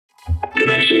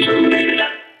communication terminated.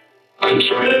 I'm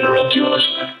sorry to interrupt you,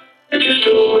 Elizabeth. If you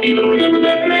still even remember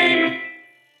that name.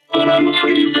 But I'm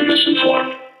afraid you've been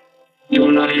misinformed. You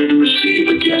are not here to receive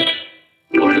a gift,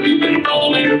 nor have you been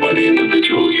called here by the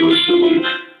individual you assume,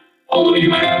 although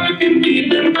you have indeed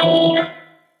been called.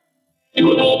 You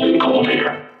have all been called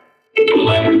here. To a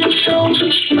labyrinth of sounds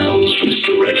and smells,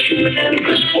 misdirection and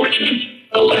misfortune.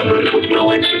 A labyrinth with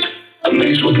no exit, a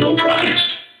maze with no prize.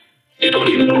 You don't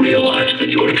even realize that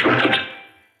you are trapped.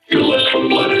 Your lust for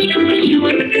blood has driven you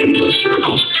in endless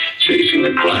circles, chasing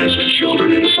the cries of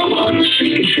children in some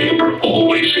unseen chamber,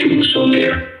 always seeming so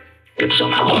near, yet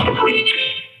somehow out of reach.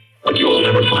 But you will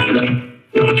never find them,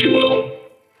 not if you will.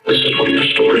 This is where your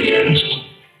story ends.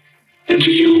 And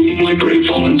to you, my brave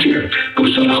volunteer,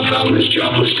 who somehow found this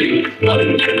job listing not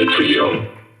intended for you.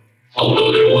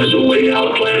 Although there was a way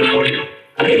out planned for you,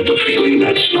 I have the feeling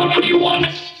that's not what you want.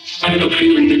 I have a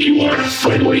feeling that you are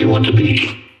right where you want to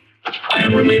be. I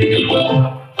am remaining as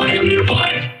well. I am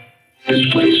nearby.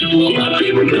 This place will not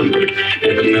be remembered,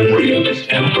 and the memory of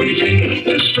everything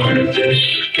that started this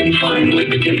can finally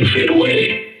begin to fade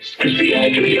away, as the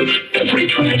agony of every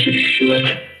tragedy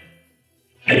should.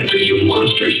 And to you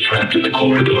monsters trapped in the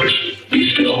corridors,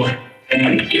 be still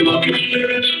and give up your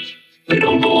spirits. They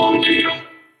don't belong to you.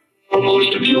 For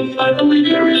most of you, I believe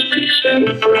there is peace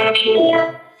and perhaps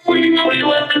more waiting for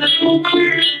you after the smoke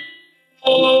clears.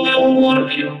 Although for one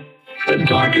of you, the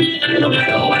darkest pit of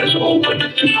hell has opened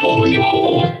to swallow you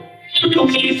whole. So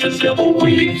don't keep the devil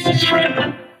waiting,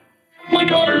 friend. My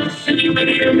daughter, if you can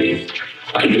hear me,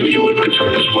 I knew you would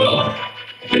return as well.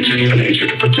 It's in your nature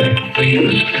to protect the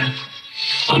innocent.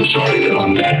 I'm sorry that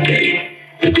on that day,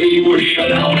 the day you were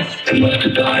shut out and left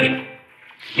to die,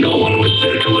 no one was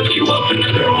there to lift you up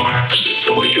into their arms,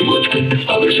 the way you lifted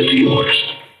others into yours.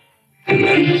 And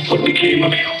then what became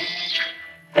of you?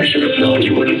 I should have known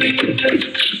you wouldn't be content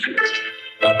to disappear.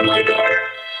 Not my daughter.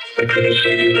 I couldn't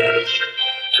save you then.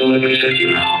 So let me save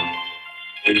you now.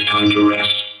 It's time to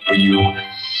rest for you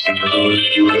and for those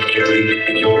you have carried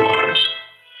in your arms.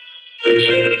 They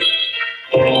say